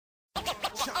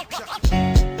Welcome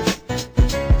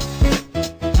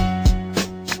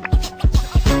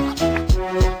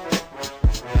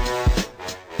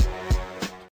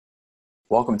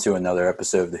to another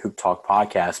episode of the Hoop Talk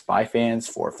podcast by fans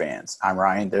for fans. I'm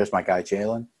Ryan. There's my guy,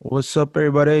 Jalen. What's up,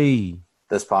 everybody?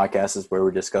 This podcast is where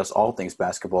we discuss all things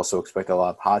basketball, so expect a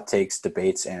lot of hot takes,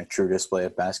 debates, and a true display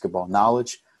of basketball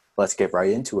knowledge. Let's get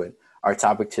right into it. Our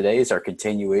topic today is our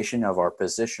continuation of our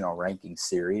positional ranking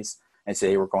series, and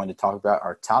today we're going to talk about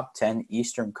our top 10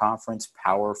 Eastern Conference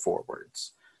power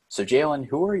forwards. So, Jalen,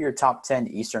 who are your top 10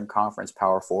 Eastern Conference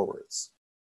power forwards?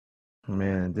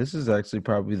 Man, this is actually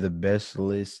probably the best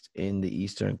list in the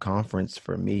Eastern Conference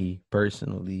for me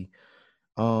personally.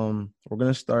 We're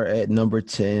gonna start at number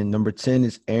 10. Number 10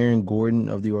 is Aaron Gordon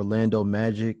of the Orlando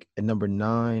Magic. At number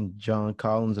 9, John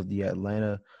Collins of the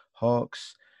Atlanta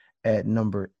Hawks. At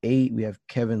number 8, we have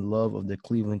Kevin Love of the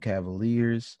Cleveland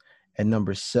Cavaliers. At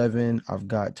number 7, I've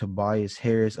got Tobias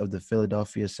Harris of the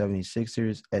Philadelphia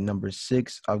 76ers. At number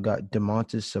 6, I've got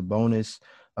Domantas Sabonis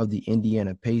of the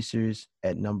Indiana Pacers.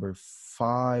 At number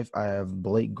 5, I have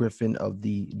Blake Griffin of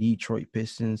the Detroit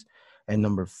Pistons. At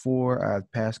number 4, I have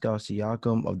Pascal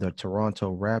Siakam of the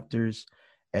Toronto Raptors.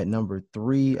 At number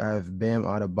 3, I have Bam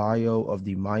Adebayo of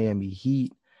the Miami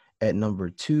Heat. At number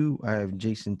 2, I have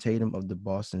Jason Tatum of the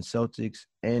Boston Celtics.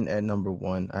 And at number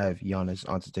 1, I have Giannis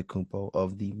Antetokounmpo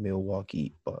of the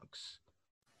Milwaukee Bucks.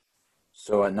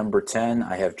 So at number 10,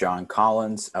 I have John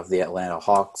Collins of the Atlanta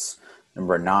Hawks.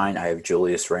 Number 9, I have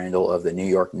Julius Randle of the New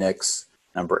York Knicks.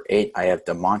 Number 8, I have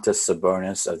Domantas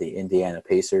Sabonis of the Indiana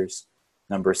Pacers.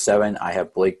 Number 7, I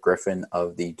have Blake Griffin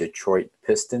of the Detroit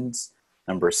Pistons.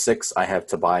 Number 6, I have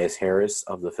Tobias Harris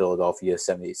of the Philadelphia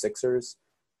 76ers.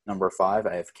 Number 5,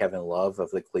 I have Kevin Love of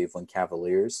the Cleveland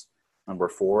Cavaliers. Number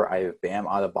 4, I have Bam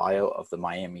Adebayo of the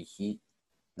Miami Heat.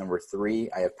 Number 3,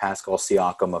 I have Pascal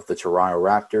Siakam of the Toronto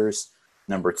Raptors.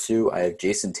 Number 2, I have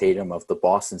Jason Tatum of the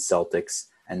Boston Celtics.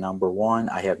 And number 1,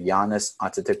 I have Giannis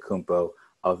Antetokounmpo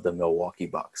of the Milwaukee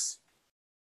Bucks.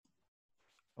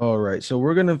 All right, so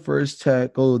we're going to first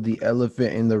tackle the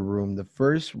elephant in the room. The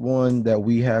first one that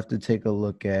we have to take a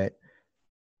look at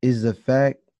is the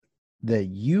fact that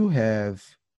you have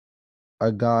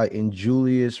a guy in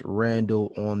Julius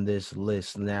Randle on this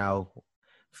list. Now,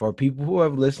 for people who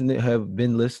have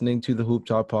been listening to the Hoop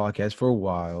Talk podcast for a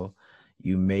while,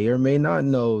 you may or may not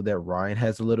know that Ryan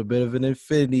has a little bit of an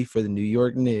affinity for the New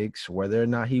York Knicks. Whether or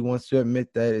not he wants to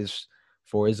admit that is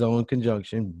for his own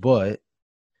conjunction, but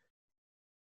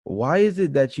why is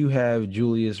it that you have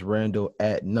Julius Randle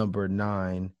at number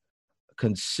 9,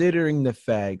 considering the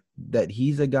fact that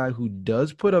he's a guy who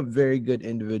does put up very good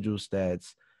individual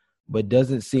stats, but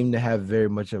doesn't seem to have very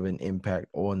much of an impact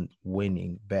on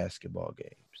winning basketball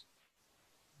games?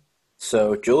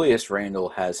 So Julius Randle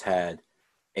has had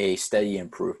a steady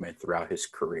improvement throughout his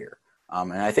career.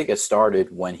 And I think it started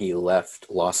when he left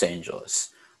Los Angeles.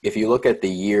 If you look at the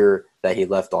year that he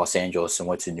left Los Angeles and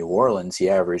went to New Orleans, he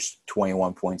averaged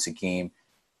 21 points a game,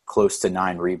 close to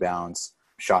 9 rebounds,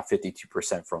 shot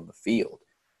 52% from the field.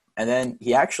 And then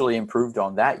he actually improved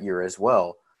on that year as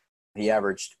well. He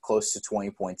averaged close to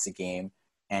 20 points a game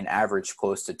and averaged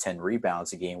close to 10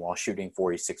 rebounds a game while shooting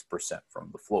 46% from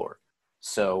the floor.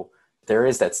 So there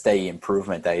is that steady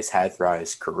improvement that he's had throughout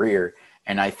his career,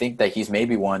 and I think that he's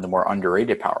maybe one of the more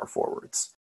underrated power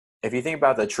forwards. If you think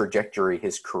about the trajectory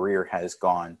his career has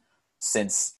gone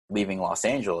since leaving Los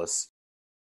Angeles,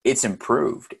 it's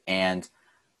improved. And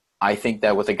I think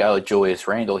that with a guy like Julius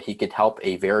Randle, he could help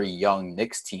a very young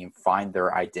Knicks team find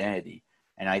their identity.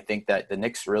 And I think that the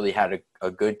Knicks really had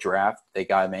a good draft. They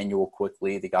got Emmanuel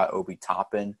quickly. They got Obi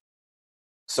Toppin.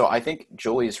 So I think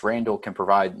Julius Randle can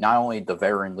provide not only the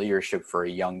veteran leadership for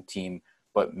a young team,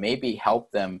 but maybe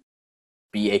help them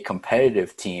be a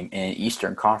competitive team in an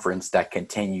Eastern Conference that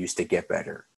continues to get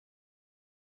better.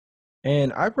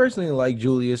 And I personally like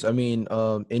Julius. I mean,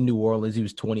 in New Orleans, he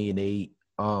was 20-8.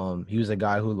 He was a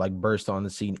guy who burst on the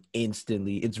scene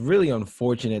instantly. It's really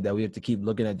unfortunate that we have to keep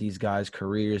looking at these guys'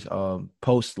 careers,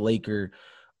 post-Laker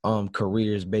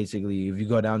careers, basically. If you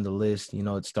go down the list,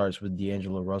 it starts with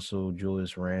D'Angelo Russell,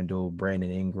 Julius Randle,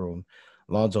 Brandon Ingram,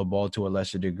 Lonzo Ball to a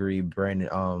lesser degree,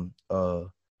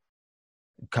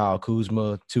 Kyle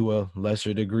Kuzma to a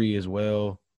lesser degree as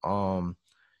well.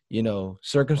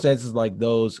 Circumstances like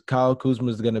those, Kyle Kuzma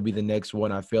is going to be the next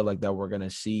one I feel like that we're going to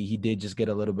see. He did just get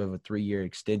a little bit of a 3-year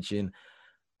extension.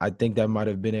 I think that might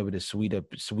have been able to sweet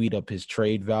up his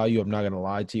trade value. I'm not going to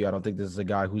lie to you. I don't think this is a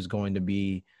guy who's going to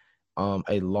be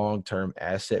a long-term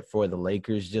asset for the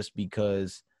Lakers just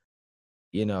because,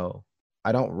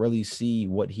 I don't really see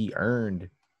what he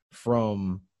earned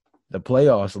from the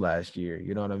playoffs last year.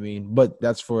 You know what I mean? But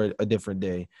that's for a different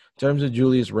day. In terms of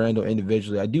Julius Randle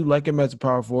individually, I do like him as a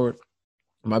power forward.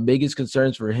 My biggest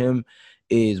concerns for him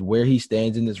is where he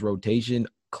stands in this rotation.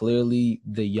 Clearly,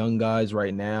 the young guys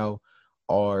right now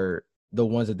are the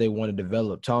ones that they want to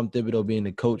develop. Tom Thibodeau being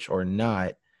the coach or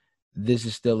not, this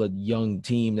is still a young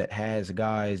team that has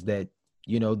guys that,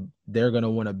 they're going to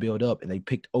want to build up. And they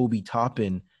picked Obi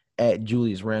Toppin at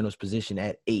Julius Randle's position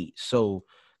at 8. So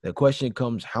the question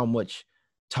comes, how much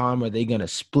time are they going to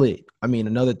split? I mean,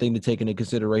 another thing to take into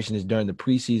consideration is during the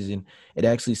preseason, it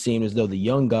actually seemed as though the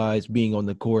young guys being on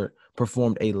the court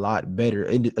performed a lot better.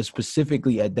 And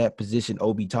specifically at that position,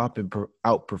 Obi Toppin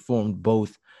outperformed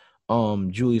both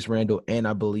Julius Randle and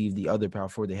I believe the other power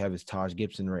forward they have is Taj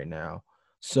Gibson right now.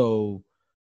 So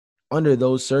under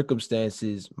those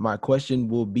circumstances, my question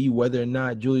will be whether or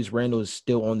not Julius Randle is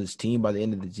still on this team by the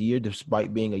end of this year,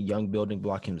 despite being a young building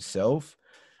block himself.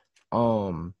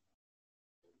 I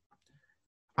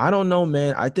don't know,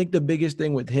 man. I think the biggest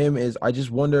thing with him is I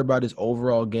just wonder about his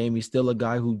overall game. He's still a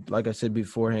guy who, like I said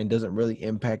beforehand, doesn't really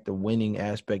impact the winning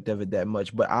aspect of it that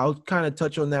much. But I'll kind of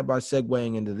touch on that by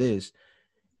segueing into this.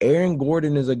 Aaron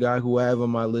Gordon is a guy who I have on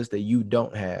my list that you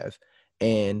don't have.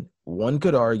 And one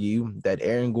could argue that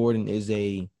Aaron Gordon is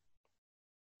a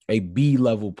B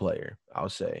level player, I'll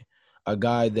say. A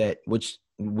guy that which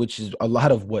is a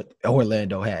lot of what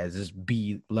Orlando has is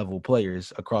B level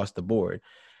players across the board.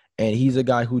 And he's a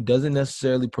guy who doesn't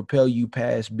necessarily propel you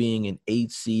past being an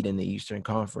 8 seed in the Eastern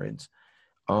Conference.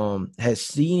 Has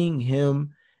seeing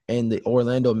him and the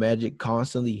Orlando Magic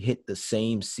constantly hit the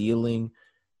same ceiling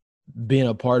been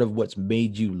a part of what's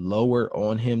made you lower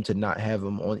on him to not have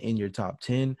him on in your top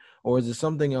 10? Or is it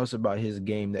something else about his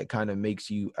game that kind of makes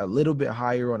you a little bit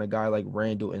higher on a guy like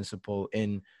Randall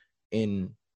and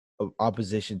in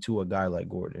opposition to a guy like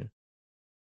Gordon?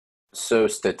 So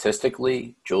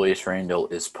statistically, Julius Randle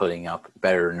is putting up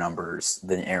better numbers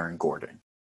than Aaron Gordon.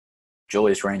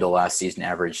 Julius Randle last season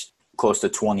averaged close to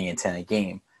 20 and 10 a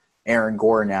game. Aaron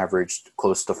Gordon averaged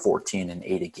close to 14 and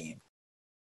 8 a game.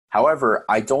 However,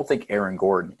 I don't think Aaron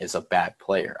Gordon is a bad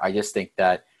player. I just think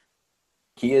that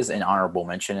he is an honorable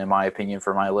mention, in my opinion,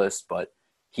 for my list, but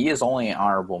he is only an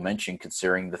honorable mention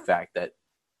considering the fact that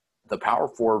the power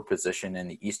forward position in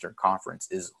the Eastern Conference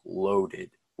is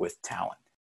loaded with talent.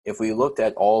 If we looked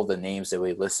at all the names that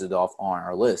we listed off on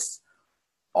our list,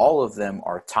 all of them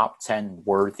are top 10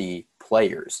 worthy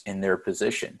players in their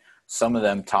position. Some of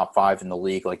them top 5 in the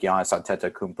league, like Giannis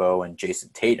Antetokounmpo and Jason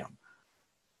Tatum.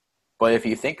 But if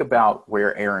you think about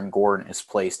where Aaron Gordon is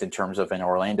placed in terms of an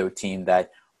Orlando team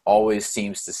that always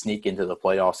seems to sneak into the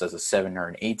playoffs as a 7 or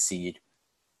an 8 seed,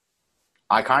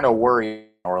 I kind of worry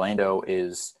Orlando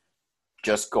is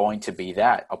just going to be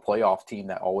that, a playoff team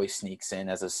that always sneaks in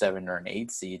as a 7 or an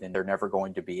 8 seed, and they're never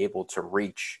going to be able to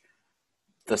reach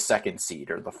the 2nd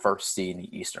seed or the 1st seed in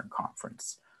the Eastern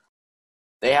Conference.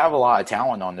 They have a lot of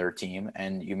talent on their team,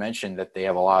 and you mentioned that they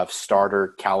have a lot of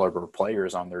starter caliber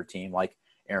players on their team, like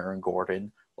Aaron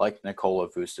Gordon, like Nikola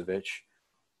Vucevic.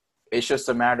 It's just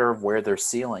a matter of where their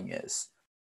ceiling is.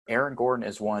 Aaron Gordon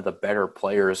is one of the better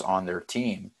players on their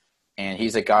team, and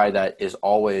he's a guy that is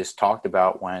always talked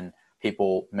about when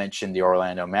people mention the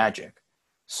Orlando Magic.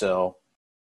 So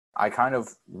I kind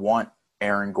of want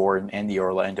Aaron Gordon and the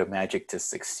Orlando Magic to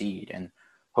succeed, and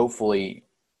hopefully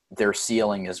their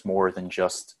ceiling is more than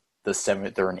just the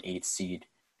 7th or an 8th seed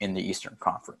in the Eastern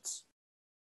Conference.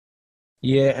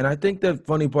 Yeah, and I think the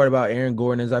funny part about Aaron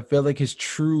Gordon is I feel like his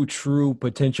true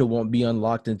potential won't be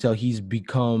unlocked until he's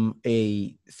become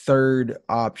a third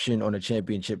option on a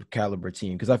championship caliber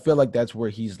team, because I feel like that's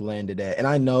where he's landed at. And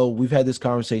I know we've had this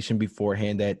conversation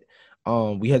beforehand that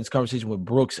we had this conversation with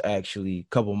Brooks actually a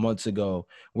couple months ago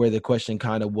where the question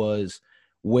kind of was,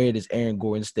 where does Aaron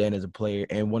Gordon stand as a player?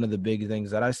 And one of the big things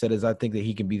that I said is I think that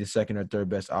he can be the second or third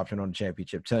best option on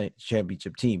the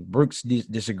championship team. Brooks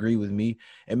disagreed with me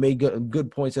and made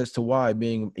good points as to why,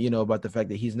 being, about the fact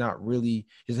that he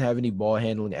doesn't have any ball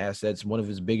handling assets. One of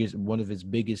his biggest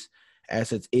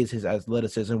assets is his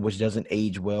athleticism, which doesn't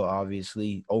age well,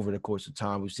 obviously, over the course of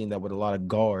time. We've seen that with a lot of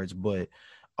guards, but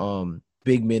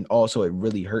big men also, it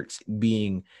really hurts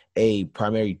being a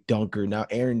primary dunker. Now,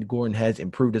 Aaron Gordon has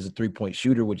improved as a 3-point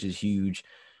shooter, which is huge.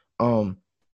 I'm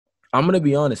gonna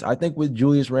be honest. I think with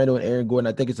Julius Randle and Aaron Gordon,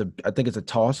 I think it's a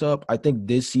toss up. I think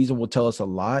this season will tell us a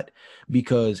lot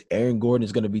because Aaron Gordon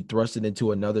is going to be thrusted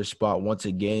into another spot once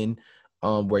again,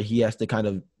 where he has to kind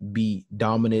of be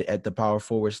dominant at the power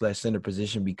forward / center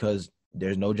position because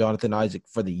there's no Jonathan Isaac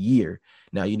for the year.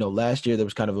 Now, last year there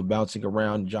was kind of a bouncing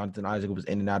around. Jonathan Isaac was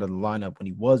in and out of the lineup. When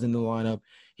he was in the lineup,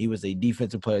 he was a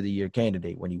defensive player of the year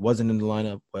candidate. When he wasn't in the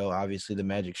lineup, well, obviously the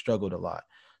Magic struggled a lot.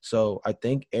 So I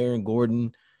think Aaron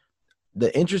Gordon.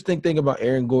 The interesting thing about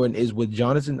Aaron Gordon is with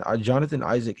Jonathan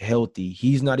Isaac healthy,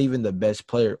 he's not even the best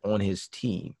player on his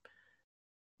team.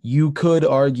 You could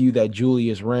argue that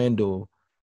Julius Randle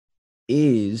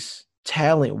is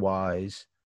talent-wise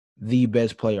the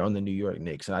best player on the New York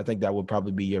Knicks, and I think that would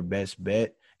probably be your best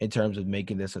bet in terms of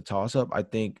making this a toss-up. I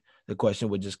think the question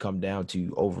would just come down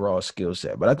to overall skill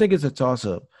set, but I think it's a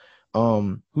toss-up.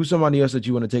 Who's somebody else that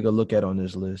you want to take a look at on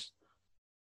this list?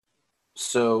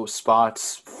 So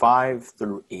spots 5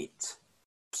 through 8.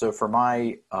 So for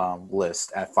my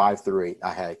list at 5 through 8,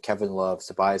 I had Kevin Love,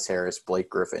 Tobias Harris, Blake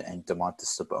Griffin, and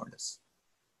Domantas Sabonis.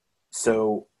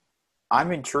 So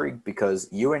I'm intrigued because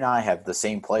you and I have the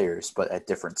same players, but at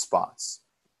different spots.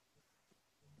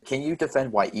 Can you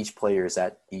defend why each player is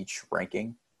at each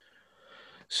ranking?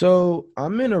 So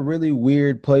I'm in a really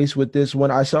weird place with this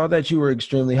one. I saw that you were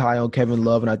extremely high on Kevin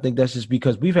Love, and I think that's just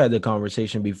because we've had the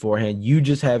conversation beforehand. You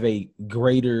just have a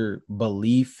greater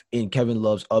belief in Kevin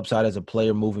Love's upside as a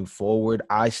player moving forward.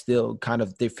 I still kind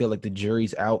of feel like the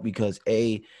jury's out because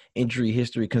injury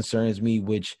history concerns me,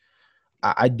 which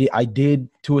I did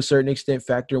to a certain extent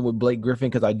factor in with Blake Griffin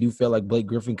because I do feel like Blake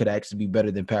Griffin could actually be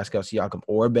better than Pascal Siakam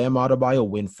or Bam Adebayo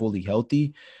when fully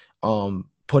healthy.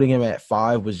 Putting him at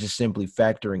 5 was just simply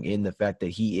factoring in the fact that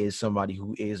he is somebody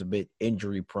who is a bit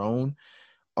injury prone.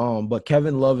 But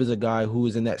Kevin Love is a guy who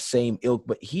is in that same ilk,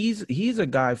 but he's a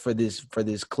guy for this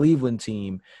Cleveland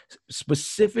team,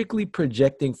 specifically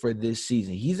projecting for this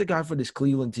season. He's a guy for this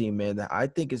Cleveland team, man, that I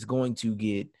think is going to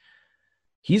get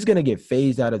he's going to get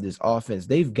phased out of this offense.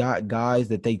 They've got guys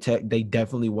that they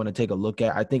definitely want to take a look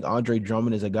at. I think Andre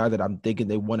Drummond is a guy that I'm thinking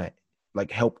they want to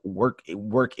like help work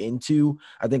into.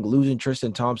 I think losing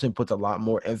Tristan Thompson puts a lot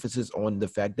more emphasis on the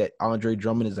fact that Andre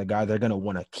Drummond is a guy they're going to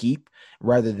want to keep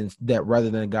rather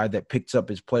than a guy that picks up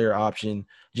his player option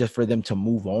just for them to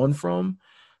move on from.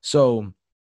 So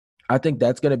I think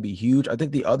that's going to be huge. I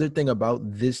think the other thing about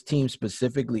this team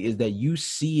specifically is that you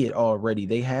see it already.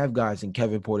 They have guys in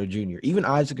Kevin Porter Jr., even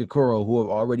Isaac Okoro, who have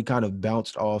already kind of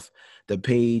bounced off the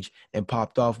page and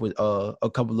popped off with a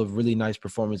couple of really nice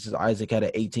performances. Isaac had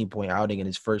an 18-point outing in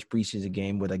his first preseason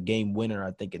game with a game winner,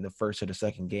 I think, in the first or the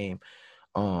second game.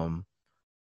 Um,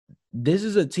 this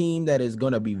is a team that is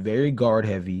going to be very guard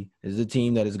heavy. This is a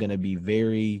team that is going to be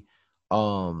very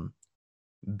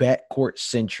backcourt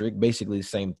centric, basically the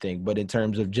same thing, but in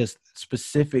terms of just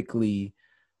specifically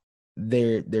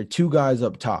they're two guys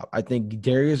up top. I think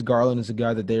Darius Garland is a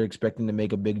guy that they're expecting to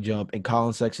make a big jump, and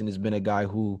Colin Sexton has been a guy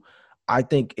who I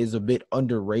think is a bit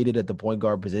underrated at the point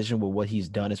guard position with what he's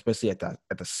done, especially at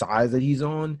the size that he's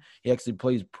on. He actually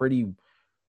plays pretty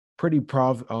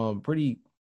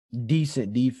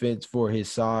decent defense for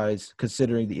his size,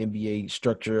 considering the NBA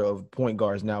structure of point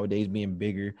guards nowadays being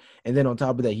bigger. And then on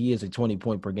top of that, he is a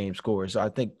 20-point per game scorer. So I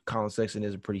think Colin Sexton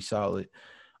is pretty solid.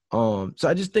 So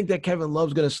I just think that Kevin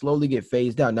Love's going to slowly get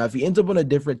phased out. Now, if he ends up on a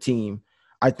different team,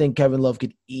 I think Kevin Love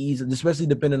could easily, especially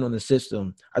depending on the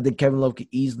system, I think Kevin Love could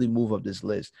easily move up this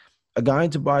list. A guy in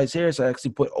Tobias Harris I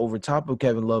actually put over top of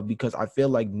Kevin Love because I feel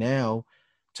like now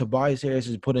Tobias Harris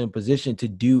is put in a position to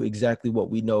do exactly what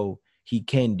we know he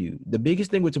can do. The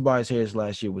biggest thing with Tobias Harris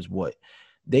last year was what?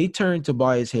 They turned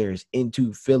Tobias Harris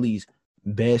into Philly's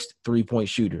best three-point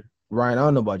shooter. Ryan, I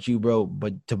don't know about you, bro,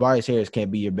 but Tobias Harris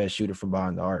can't be your best shooter from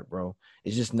behind the arc, bro.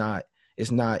 It's just not.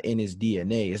 It's not in his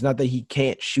DNA. It's not that he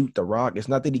can't shoot the rock. It's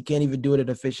not that he can't even do it at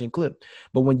an efficient clip.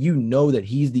 But when you know that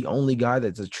he's the only guy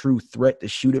that's a true threat to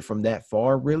shoot it from that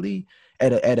far, really,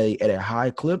 at a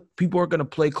high clip, people are going to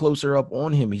play closer up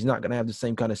on him. He's not going to have the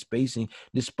same kind of spacing,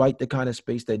 despite the kind of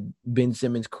space that Ben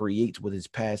Simmons creates with his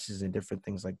passes and different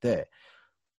things like that.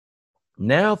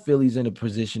 Now Philly's in a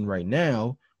position right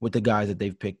now with the guys that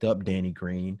they've picked up, Danny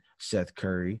Green, Seth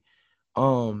Curry,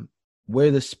 um,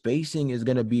 where the spacing is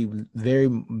going to be very,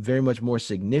 very much more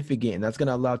significant. And that's going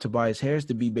to allow Tobias Harris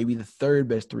to be maybe the third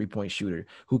best three-point shooter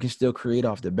who can still create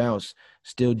off the bounce,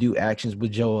 still do actions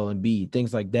with Joel Embiid,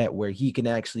 things like that, where he can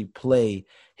actually play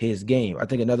his game. I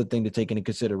think another thing to take into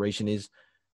consideration is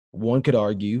one could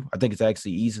argue, I think it's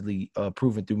actually easily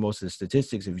proven through most of the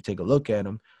statistics if you take a look at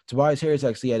them. Tobias Harris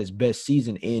actually had his best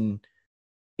season in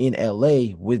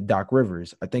LA with Doc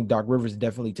Rivers. I think Doc Rivers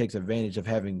definitely takes advantage of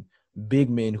having big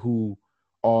men who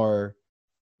are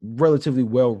relatively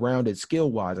well-rounded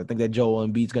skill-wise. I think that Joel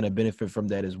Embiid's going to benefit from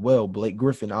that as well. Blake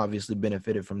Griffin obviously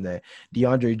benefited from that.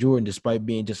 DeAndre Jordan, despite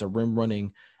being just a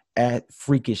rim-running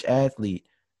freakish athlete,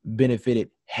 benefited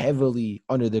heavily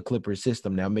under the Clippers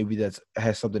system. Now, maybe that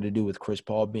has something to do with Chris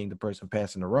Paul being the person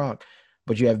passing the rock,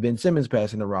 but you have Ben Simmons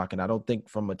passing the rock, and I don't think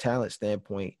from a talent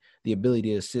standpoint, the ability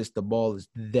to assist the ball is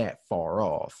that far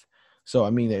off. So, I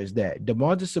mean, there's that.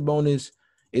 Domantas Sabonis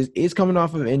is coming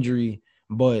off of injury,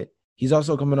 but he's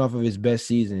also coming off of his best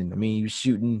season. I mean, he was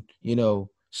shooting,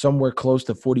 somewhere close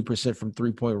to 40% from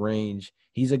 3-point range.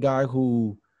 He's a guy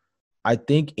who I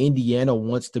think Indiana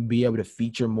wants to be able to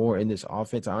feature more in this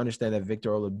offense. I understand that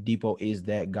Victor Oladipo is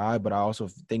that guy, but I also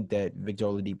think that Victor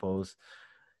Oladipo's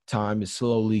time is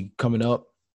slowly coming up.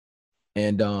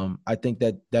 And I think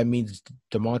that means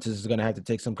DeMontis is going to have to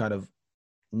take some kind of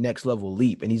next level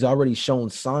leap. And he's already shown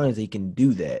signs he can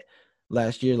do that.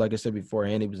 Last year, like I said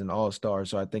beforehand, he was an all-star.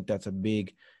 So I think that's a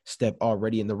big step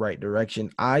already in the right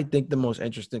direction. I think the most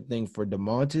interesting thing for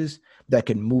DeMontis that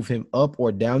can move him up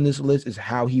or down this list is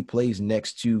how he plays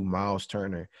next to Miles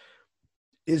Turner.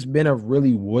 It's been a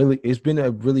really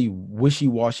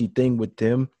wishy-washy thing with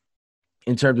them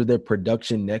in terms of their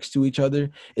production next to each other.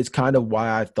 It's kind of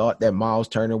why I thought that Miles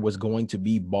Turner was going to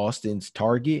be Boston's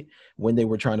target when they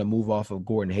were trying to move off of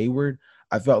Gordon Hayward.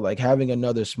 I felt like having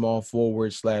another small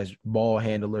forward / ball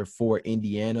handler for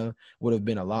Indiana would have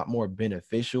been a lot more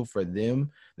beneficial for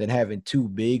them than having two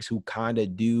bigs who kind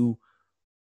of do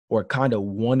or kind of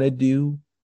want to do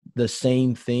the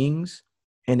same things,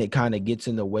 and it kind of gets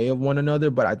in the way of one another.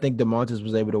 But I think DeMontis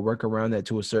was able to work around that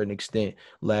to a certain extent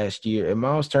last year. And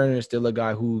Miles Turner is still a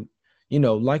guy who,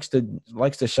 likes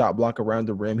to shot block around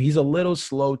the rim. He's a little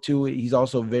slow to it. He's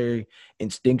also very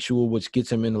instinctual, which gets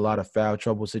him in a lot of foul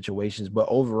trouble situations. But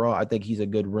overall, I think he's a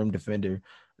good rim defender.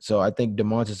 So I think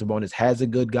DeMontis Sabonis has a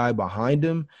good guy behind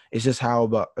him. It's just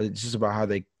about how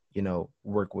they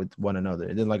work with one another.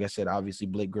 And then, like I said, obviously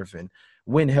Blake Griffin,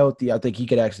 when healthy, I think he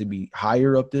could actually be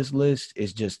higher up this list.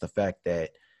 It's just the fact that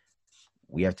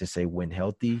we have to say when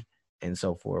healthy. And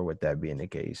so forth, with that being the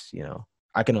case,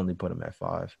 I can only put him at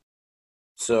 5.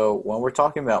 So when we're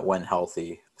talking about when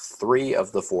healthy, 3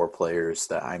 of the 4 players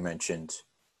that I mentioned,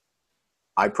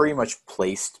 I pretty much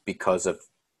placed because of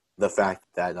the fact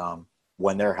that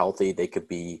when they're healthy, they could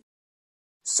be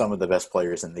some of the best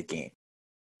players in the game.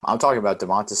 I'm talking about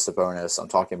Domantas Sabonis, I'm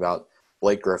talking about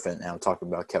Blake Griffin, and I'm talking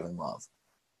about Kevin Love.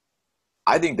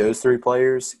 I think those 3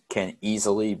 players can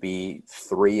easily be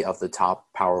 3 of the top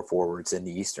power forwards in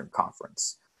the Eastern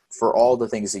Conference for all the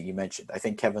things that you mentioned. I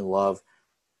think Kevin Love,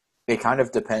 it kind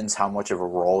of depends how much of a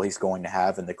role he's going to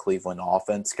have in the Cleveland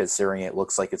offense, considering it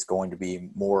looks like it's going to be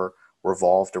more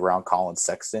revolved around Colin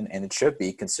Sexton, and it should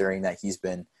be, considering that he's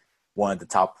been one of the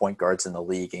top point guards in the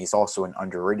league, and he's also an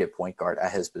underrated point guard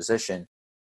at his position.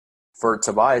 For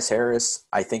Tobias Harris,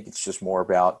 I think it's just more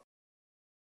about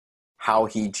how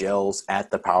he gels at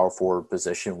the power forward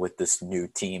position with this new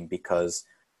team, because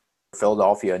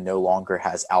Philadelphia no longer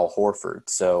has Al Horford.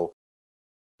 So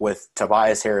with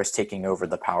Tobias Harris taking over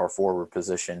the power forward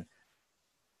position,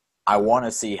 I want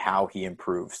to see how he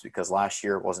improves, because last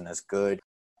year it wasn't as good.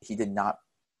 He did not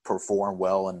perform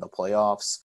well in the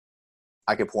playoffs.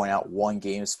 I could point out one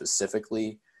game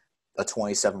specifically, a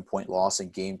 27-point loss in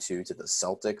Game 2 to the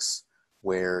Celtics,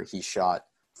 where he shot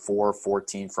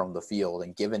 4-14 from the field.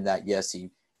 And given that, yes, he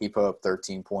put up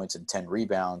 13 points and 10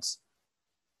 rebounds,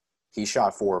 he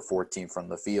shot 4-14 from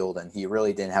the field, and he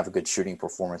really didn't have a good shooting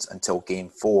performance until Game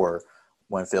 4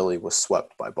 when Philly was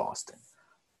swept by Boston.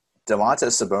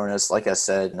 Domantas Sabonis, like I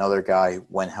said, another guy,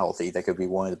 when healthy, that could be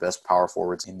one of the best power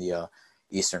forwards in the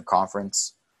Eastern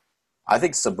Conference. I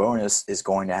think Sabonis is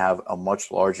going to have a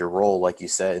much larger role, like you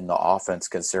said, in the offense,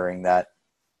 considering that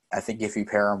I think if you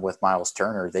pair him with Miles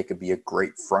Turner, they could be a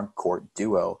great front court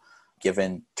duo,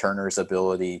 given Turner's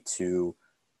ability to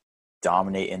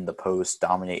dominate in the post,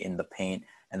 dominate in the paint,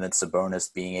 and then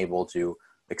Sabonis being able to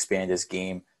expand his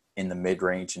game in the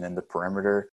mid-range and in the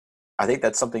perimeter. I think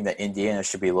that's something that Indiana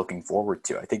should be looking forward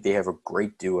to. I think they have a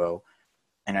great duo,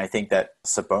 and I think that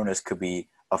Sabonis could be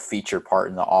a feature part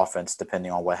in the offense depending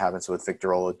on what happens with Victor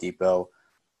Oladipo.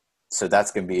 So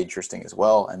that's going to be interesting as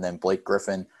well. And then Blake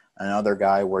Griffin, another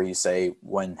guy where you say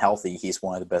when healthy, he's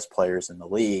one of the best players in the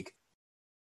league.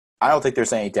 I don't think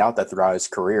there's any doubt that throughout his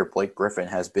career, Blake Griffin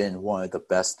has been one of the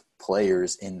best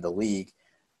players in the league.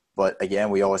 But again,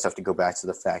 we always have to go back to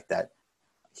the fact that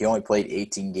he only played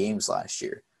 18 games last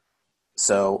year.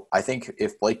 So I think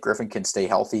if Blake Griffin can stay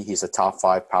healthy, he's a top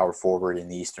 5 power forward in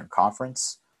the Eastern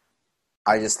Conference.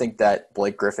 I just think that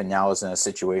Blake Griffin now is in a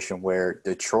situation where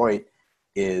Detroit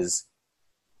is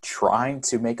trying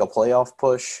to make a playoff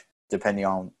push, depending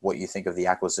on what you think of the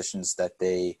acquisitions that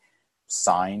they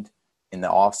signed in the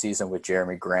offseason with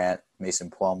Jeremy Grant, Mason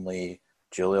Plumlee,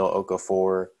 Jahlil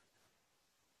Okafor.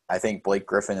 I think Blake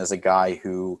Griffin is a guy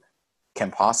who can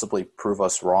possibly prove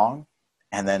us wrong,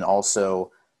 and then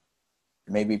also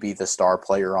maybe be the star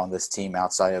player on this team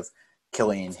outside of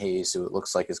Killian Hayes, who it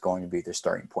looks like is going to be their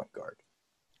starting point guard.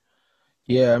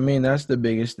 Yeah, I mean that's the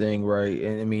biggest thing, right?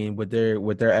 And I mean with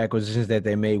their acquisitions that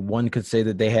they made, one could say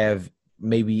that they have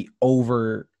maybe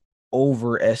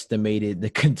overestimated the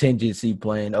contingency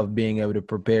plan of being able to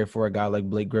prepare for a guy like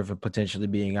Blake Griffin potentially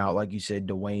being out. Like you said,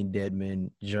 Dwayne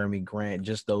Dedman, Jeremy Grant,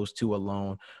 just those two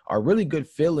alone are really good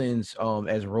fill-ins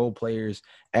as role players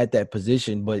at that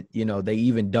position. But they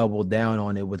even doubled down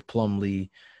on it with Plumlee.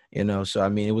 So I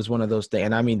mean, it was one of those things,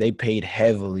 and I mean, they paid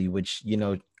heavily, which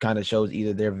kind of shows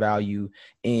either their value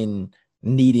in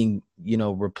needing,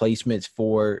 replacements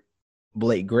for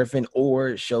Blake Griffin,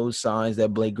 or shows signs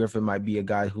that Blake Griffin might be a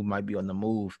guy who might be on the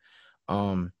move.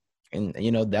 And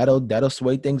that'll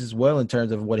sway things as well in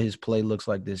terms of what his play looks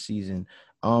like this season.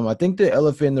 I think the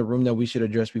elephant in the room that we should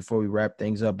address before we wrap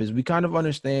things up is we kind of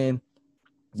understand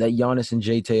that Giannis and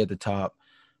JT at the top.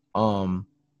 Um,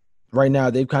 right now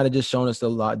they've kind of just shown us a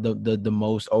lot the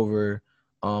most over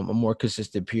a more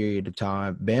consistent period of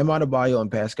time. Bam Adebayo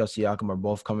and Pascal Siakam are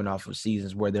both coming off of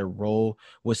seasons where their role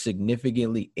was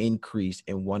significantly increased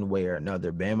in one way or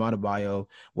another. Bam Adebayo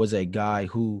was a guy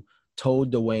who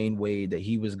told Dwayne Wade that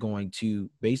he was going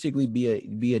to basically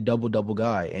be a double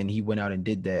guy, and he went out and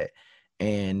did that.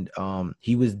 And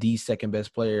he was the second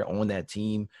best player on that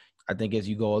team. I think as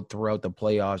you go throughout the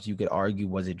playoffs, you could argue,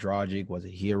 was it Dragic? Was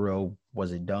it Hero?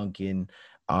 Was it Duncan?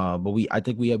 But I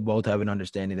think we both have an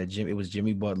understanding that it was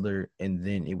Jimmy Butler, and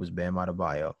then it was Bam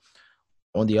Adebayo.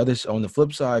 On the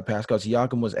flip side, Pascal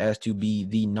Siakam was asked to be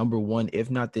the number one, if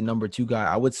not the number two guy.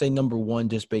 I would say number one,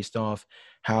 just based off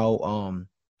how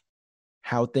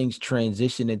things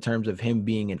transition in terms of him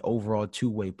being an overall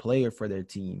two-way player for their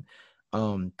team.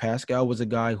 Pascal was a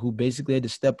guy who basically had to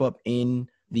step up in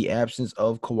the absence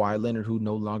of Kawhi Leonard, who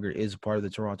no longer is part of the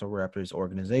Toronto Raptors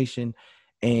organization.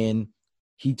 And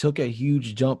he took a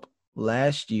huge jump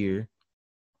last year.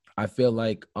 I feel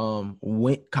like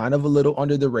went kind of a little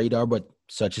under the radar, but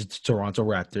such as the Toronto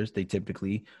Raptors, they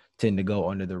typically tend to go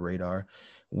under the radar.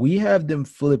 We have them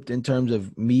flipped in terms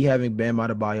of me having Bam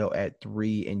Adebayo at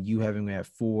 3 and you having him at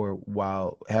 4,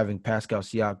 while having Pascal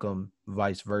Siakam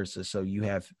vice versa. So you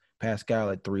have Pascal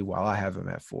at 3 while I have him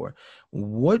at 4.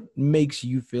 What makes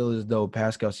you feel as though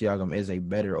Pascal Siakam is a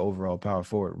better overall power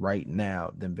forward right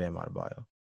now than Bam Adebayo?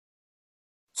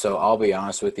 So I'll be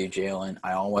honest with you, Jalen.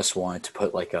 I almost wanted to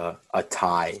put like a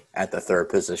tie at the third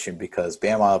position because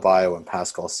Bam Adebayo and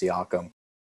Pascal Siakam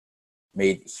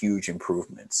made huge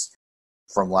improvements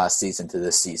from last season to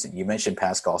this season. You mentioned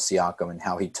Pascal Siakam and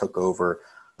how he took over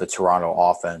the Toronto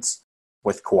offense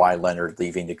with Kawhi Leonard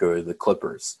leaving to go to the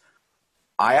Clippers.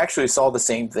 I actually saw the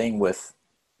same thing with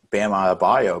Bam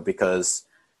Adebayo because,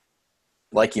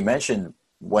 like you mentioned,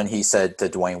 when he said to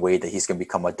Dwayne Wade that he's going to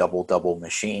become a double-double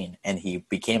machine, and he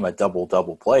became a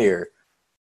double-double player,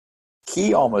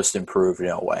 he almost improved in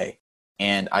a way.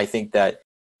 And I think that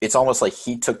it's almost like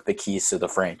he took the keys to the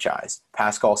franchise.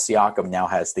 Pascal Siakam now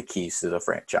has the keys to the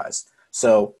franchise.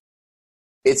 So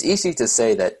it's easy to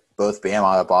say that both Bam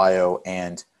Adebayo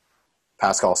and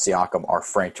Pascal Siakam are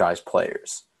franchise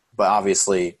players. But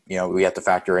obviously, we have to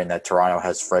factor in that Toronto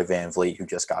has Fred VanVleet, who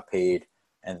just got paid,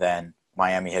 and then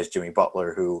Miami has Jimmy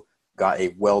Butler, who got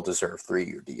a well-deserved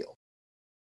 3-year deal.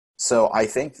 So I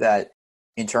think that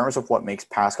in terms of what makes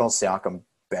Pascal Siakam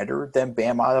better than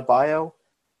Bam Adebayo,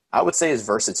 I would say his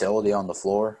versatility on the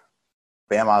floor.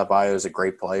 Bam Adebayo is a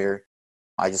great player.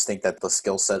 I just think that the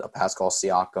skill set of Pascal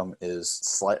Siakam is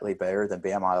slightly better than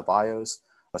Bam Adebayo's,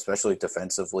 especially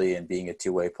defensively and being a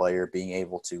two-way player, being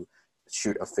able to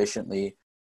shoot efficiently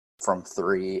from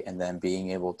 3 and then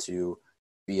being able to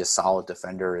be a solid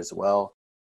defender as well.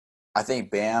 I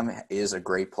think Bam is a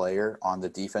great player on the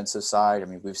defensive side. I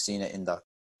mean, we've seen it in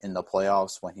the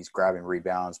playoffs when he's grabbing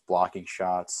rebounds, blocking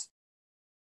shots.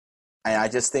 And I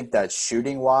just think that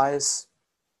shooting-wise,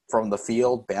 from the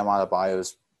field, Bam Adebayo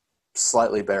is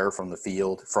slightly better from the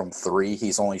field. From 3,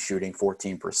 he's only shooting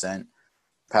 14%.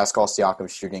 Pascal Siakam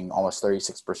shooting almost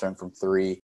 36% from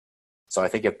 3. So I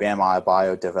think if Bam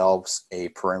Adebayo develops a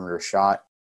perimeter shot,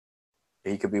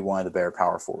 he could be one of the better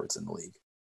power forwards in the league.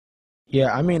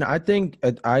 Yeah, I mean, I think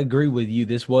I agree with you.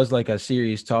 This was like a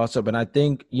serious toss up. And I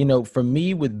think, for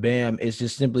me with Bam, it's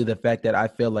just simply the fact that I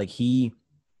feel like he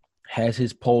has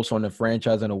his pulse on the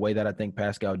franchise in a way that I think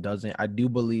Pascal doesn't. I do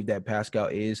believe that Pascal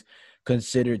is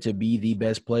considered to be the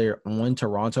best player on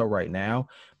Toronto right now.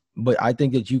 But I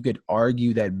think that you could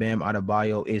argue that Bam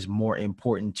Adebayo is more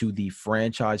important to the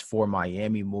franchise for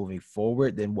Miami moving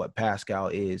forward than what Pascal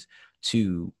is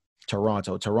to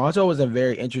Toronto. Toronto is a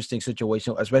very interesting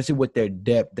situation, especially with their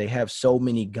depth. They have so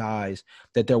many guys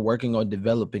that they're working on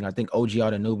developing. I think OG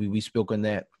Anunoby, we spoke on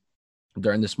that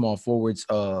during the small forwards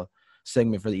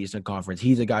segment for the Eastern Conference.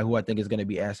 He's a guy who I think is going to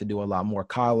be asked to do a lot more.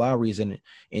 Kyle Lowry's in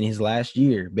his last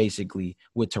year, basically,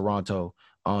 with Toronto,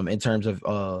 in terms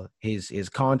of his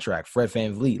contract. Fred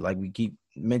VanVleet, like we keep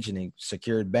mentioning,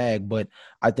 secured bag, but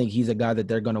I think he's a guy that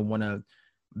they're going to want to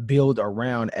build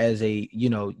around as a,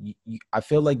 I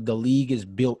feel like the league is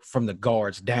built from the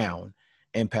guards down,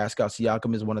 and Pascal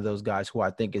Siakam is one of those guys who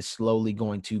I think is slowly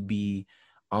going to be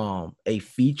a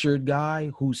featured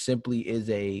guy who simply is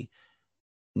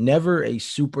never a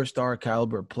superstar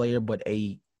caliber player, but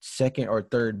a second or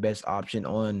third best option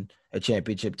on a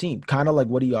championship team. Kind of like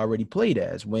what he already played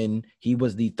as when he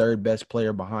was the third best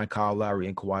player behind Kyle Lowry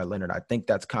and Kawhi Leonard. I think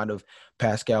that's kind of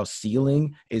Pascal's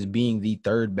ceiling, is being the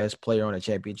third best player on a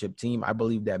championship team. I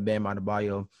believe that Bam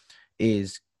Adebayo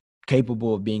is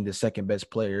capable of being the second best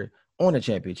player on a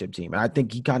championship team. And I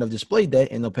think he kind of displayed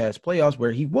that in the past playoffs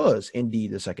where he was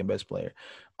indeed the second best player.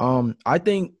 I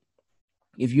think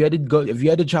if you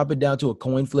had to chop it down to a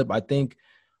coin flip, I think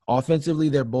offensively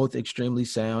they're both extremely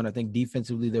sound. I think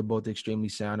defensively they're both extremely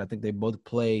sound. I think they both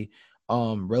play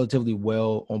relatively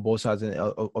well on both sides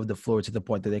of the floor to the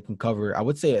point that they can cover, I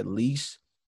would say, at least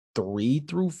 3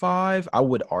 through 5. I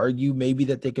would argue maybe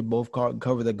that they could both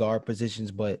cover the guard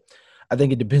positions, but I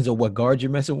think it depends on what guard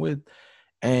you're messing with.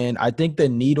 And I think the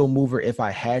needle mover, if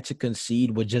I had to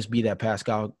concede, would just be that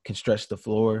Pascal can stretch the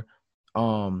floor.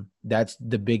 That's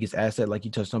the biggest asset, like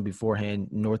you touched on beforehand,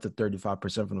 north of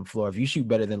 35% from the floor. If you shoot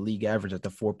better than league average at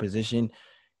the 4 position,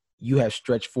 you have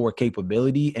stretch 4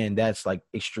 capability, and that's like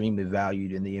extremely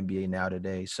valued in the NBA now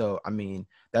today. So, I mean,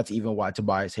 that's even why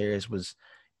Tobias Harris was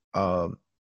um,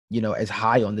 as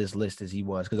high on this list as he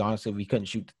was. Because honestly, if he couldn't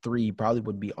shoot the 3, he probably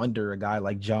would be under a guy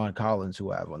like John Collins,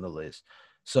 who I have on the list.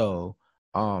 So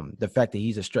the fact that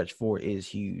he's a stretch 4 is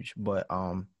huge. But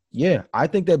yeah, I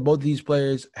think that both of these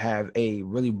players have a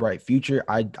really bright future.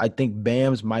 I think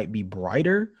Bam's might be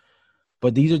brighter,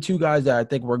 but these are two guys that I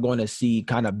think we're going to see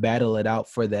kind of battle it out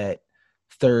for that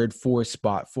third, fourth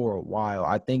spot for a while.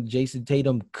 I think Jason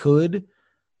Tatum could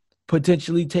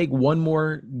potentially take one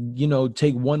more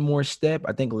step.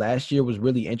 I think last year was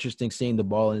really interesting seeing the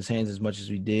ball in his hands as much as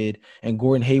we did. And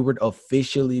Gordon Hayward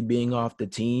officially being off the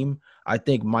team, I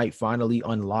think might finally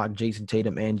unlock Jason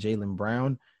Tatum and Jaylen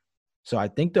Brown. So I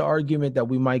think the argument that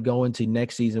we might go into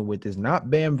next season with is not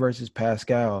Bam versus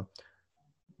Pascal,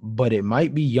 but it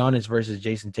might be Giannis versus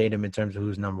Jason Tatum in terms of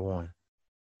who's number one.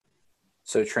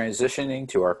 So transitioning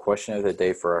to our question of the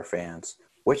day for our fans,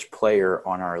 which player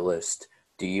on our list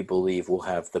do you believe will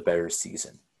have the better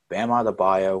season, Bam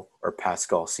Adebayo or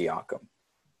Pascal Siakam?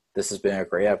 This has been a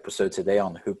great episode today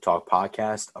on the Hoop Talk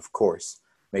podcast. Of course,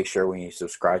 make sure when you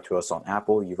subscribe to us on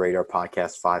Apple, you rate our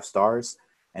podcast 5 stars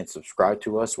and subscribe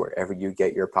to us wherever you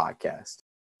get your podcast.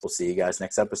 We'll see you guys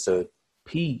next episode.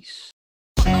 Peace.